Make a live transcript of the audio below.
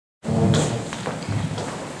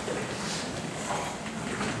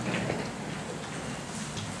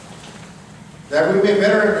That we may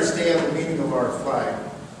better understand the meaning of our flag,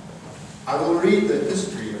 I will read the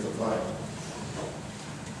history of the flag.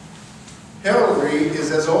 Heraldry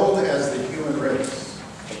is as old as the human race.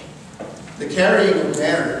 The carrying of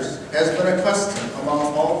banners has been a custom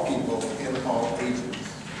among all people in all ages.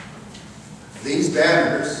 These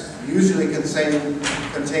banners usually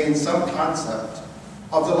contain some concept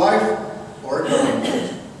of the life or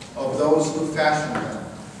government of those who fashioned them.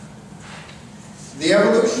 The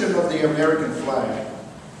evolution of the American flag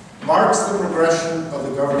marks the progression of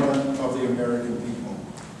the government of the American people.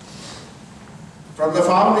 From the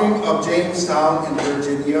founding of Jamestown in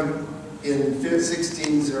Virginia in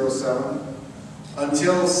 1607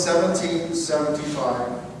 until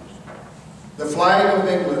 1775, the flag of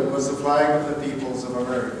England was the flag of the peoples of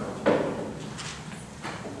America.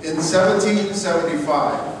 In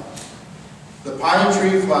 1775, the pine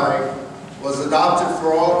tree flag was adopted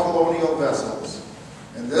for all colonial vessels,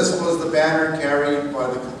 and this was the banner carried by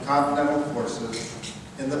the Continental forces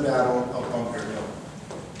in the Battle of Bunker Hill.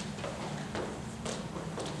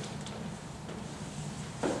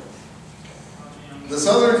 The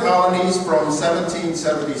Southern colonies from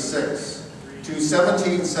 1776 to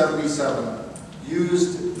 1777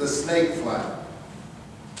 used the snake flag.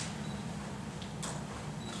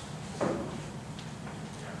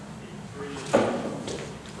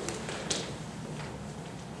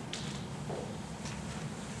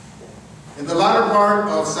 In the latter part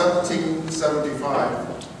of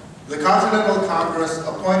 1775, the Continental Congress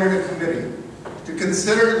appointed a committee to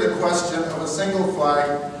consider the question of a single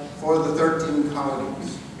flag for the 13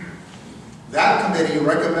 colonies. That committee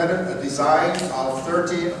recommended a design of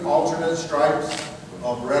 13 alternate stripes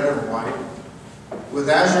of red and white, with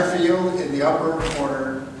azure field in the upper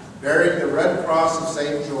corner, bearing the red cross of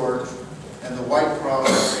St. George and the white cross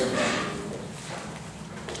of St. Andrew.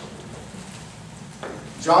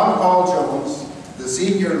 John Paul Jones, the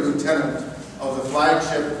senior lieutenant of the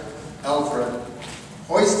flagship Alfred,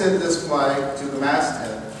 hoisted this flag to the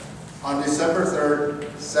masthead on December 3rd,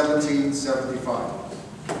 1775.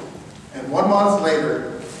 And 1 month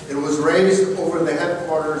later, it was raised over the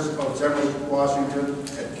headquarters of General Washington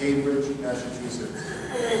at Cambridge, Massachusetts,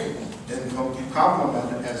 in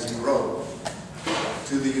compliment, as he wrote,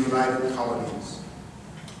 to the United Colonies.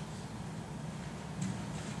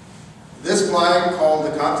 This flag, called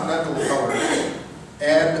the Continental Colors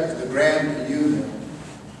and the Grand Union,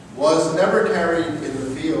 was never carried in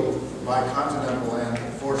the field by Continental Land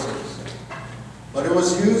forces, but it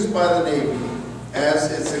was used by the Navy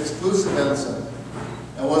as its exclusive ensign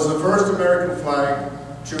and was the first American flag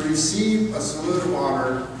to receive a salute of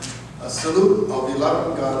honor, a salute of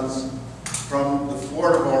 11 guns from the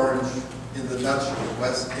Fort of Orange in the Dutch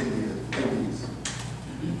West Indies.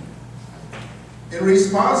 In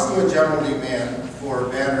response to a general demand for a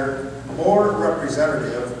banner more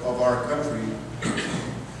representative of our country,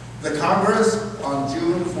 the Congress on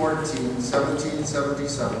June 14,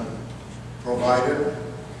 1777, provided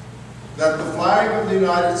that the flag of the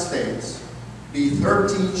United States be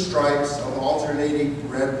 13 stripes of alternating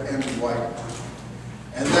red and white,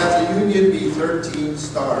 and that the Union be 13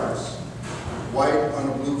 stars, white on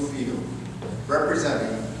a blue field,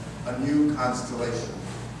 representing a new constellation.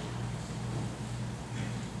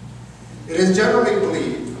 It is generally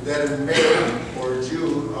believed that in May or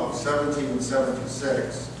June of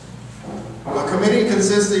 1776, a committee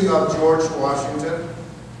consisting of George Washington,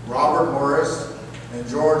 Robert Morris, and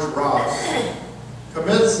George Ross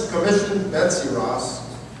commissioned Betsy Ross,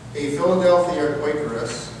 a Philadelphia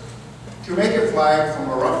Quakeress, to make a flag from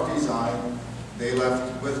a rough design they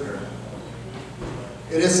left with her.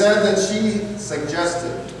 It is said that she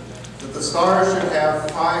suggested that the stars should have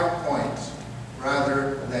 5 points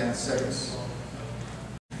rather than 6.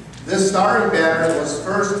 This starry banner was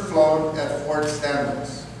first flown at Fort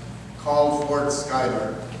Stanwix, called Fort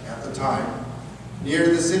Schuyler at the time, near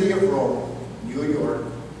the city of Rome, New York,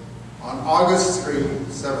 on August 3,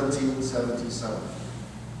 1777.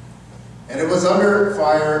 And it was under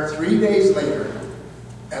fire 3 days later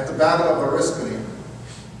at the Battle of Oriskany,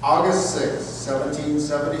 August 6,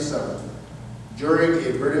 1777, during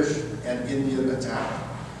a British and Indian attack.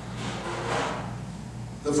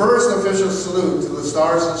 The first official salute to the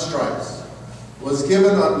Stars and Stripes was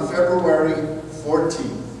given on February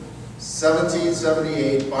 14,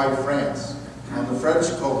 1778 by France on the French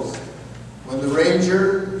coast, when the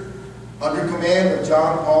Ranger, under command of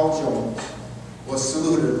John Paul Jones, was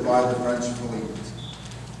saluted by the French fleet.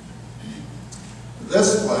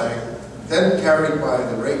 This flag, then carried by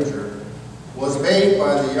the Ranger, was made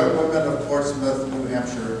by the young women of Portsmouth, New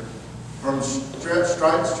Hampshire, from strips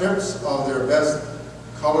of their best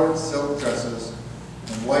colored silk dresses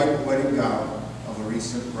and white wedding gown, a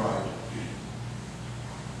recent ride.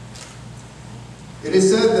 It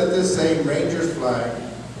is said that this same Rangers flag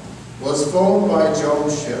was flown by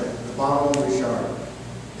Jones' ship, the Bonhomme Richard,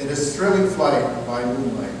 in its thrilling flight by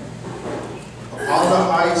moonlight upon the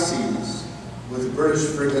high seas with the British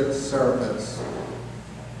frigate Serapis.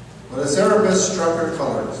 When the Serapis struck her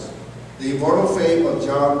colors, the immortal fame of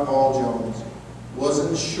John Paul Jones was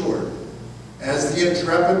ensured as the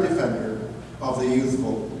intrepid defender of the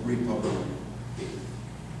youthful Republic.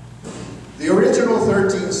 The original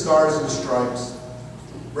 13 stars and stripes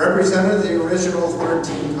represented the original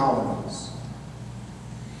 13 colonies.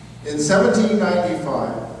 In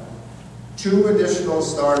 1795, 2 additional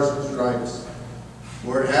stars and stripes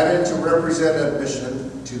were added to represent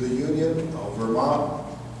admission to the Union of Vermont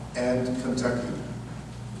and Kentucky.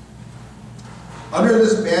 Under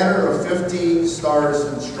this banner of 15 stars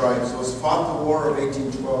and stripes was fought the War of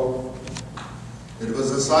 1812. It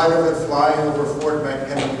was the site of it flying over Fort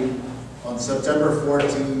McHenry on September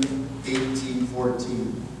 14,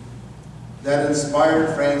 1814, that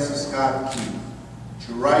inspired Francis Scott Key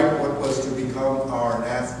to write what was to become our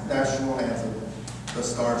national anthem, the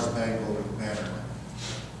Star-Spangled Banner.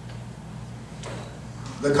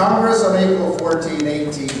 The Congress on April 14,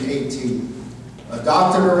 1818,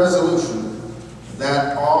 adopted a resolution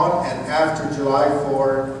that on and after July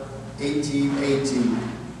 4, 1818,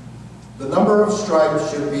 the number of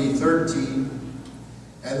stripes should be 13,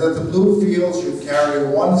 and that the blue field should carry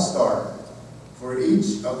 1 star for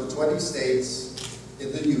each of the 20 states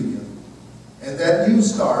in the Union, and that new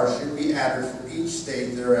stars should be added for each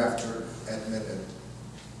state thereafter admitted.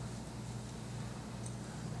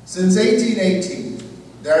 Since 1818,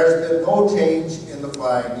 there has been no change in the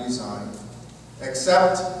flag design,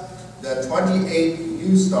 except that 28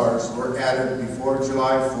 new stars were added before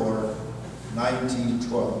July 4,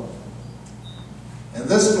 1912. And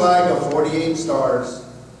this flag of 48 stars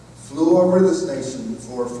flew over this nation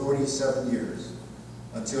for 47 years,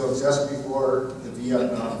 until just before the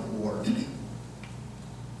Vietnam War.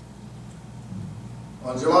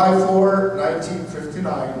 On July 4,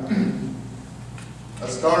 1959, a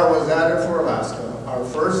star was added for Alaska, our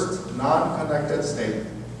first non-connected state,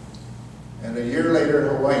 and a year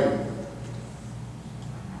later, Hawaii.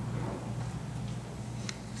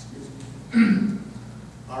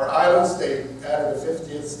 Our island state added a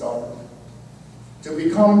 50th star to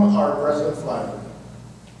become our present flag.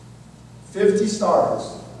 50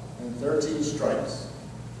 stars and 13 stripes.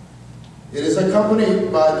 It is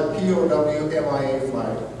accompanied by the POW MIA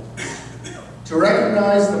flag to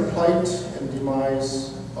recognize the plight and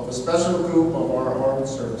demise of a special group of our armed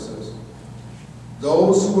services,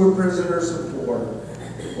 those who were prisoners of war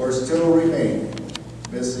or still remain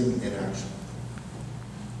missing in action.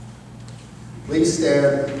 Please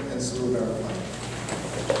stand and salute our flag.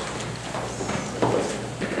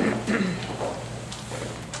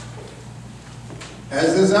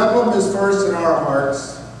 As this emblem is first in our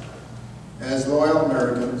hearts as loyal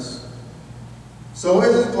Americans, so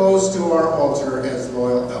is it close to our altar as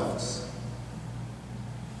loyal Elks.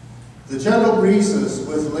 The gentle breezes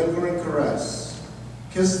with lingering caress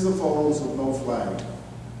kiss the folds of no flag,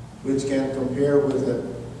 which can compare with it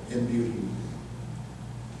in beauty.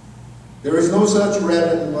 There is no such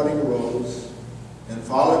red and budding rose, and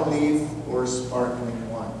fallen leaf or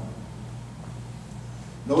sparkling wine.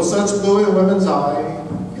 No such blue in a woman's eye,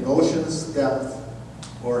 in ocean's depth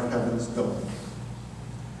or heaven's dome.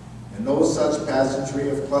 And no such pageantry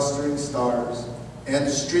of clustering stars and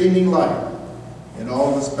streaming light in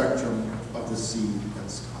all the spectrum of the sea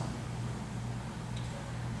and sky.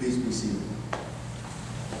 Please be seated.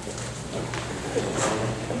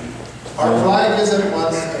 Our flag is at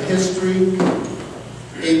once a history,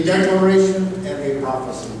 a declaration, and a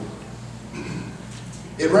prophecy.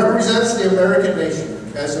 It represents the American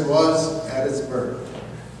nation as it was at its birth.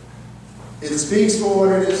 It speaks for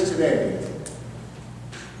what it is today,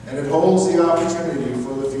 and it holds the opportunity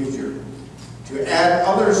for the future to add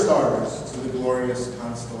other stars to the glorious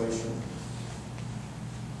constellation.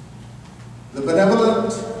 The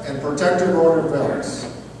benevolent and protective order of Elks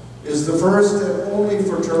is the first and only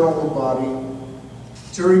fraternal body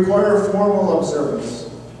to require formal observance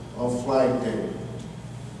of Flag Day.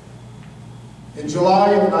 In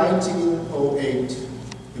July of 1908,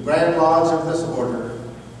 the Grand Lodge of this order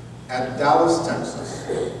at Dallas, Texas,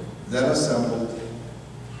 then assembled,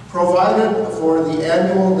 provided for the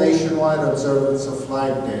annual nationwide observance of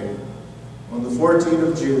Flag Day on the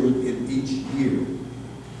 14th of June in each year,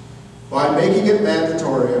 by making it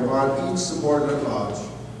mandatory upon each subordinate lodge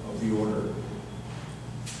of the order.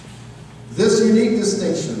 This unique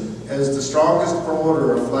distinction as the strongest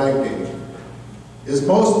promoter of Flag Day is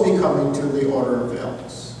most becoming to the Order of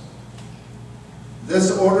Elks.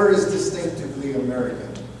 This order is distinctively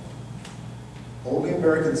American. Only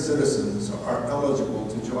American citizens are eligible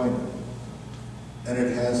to join it, and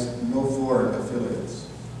it has no foreign affiliates.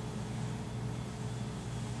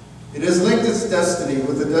 It has linked its destiny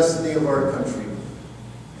with the destiny of our country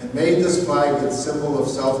and made this flag its symbol of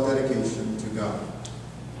self-dedication to God,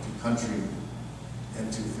 to country,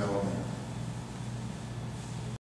 and to fellow man.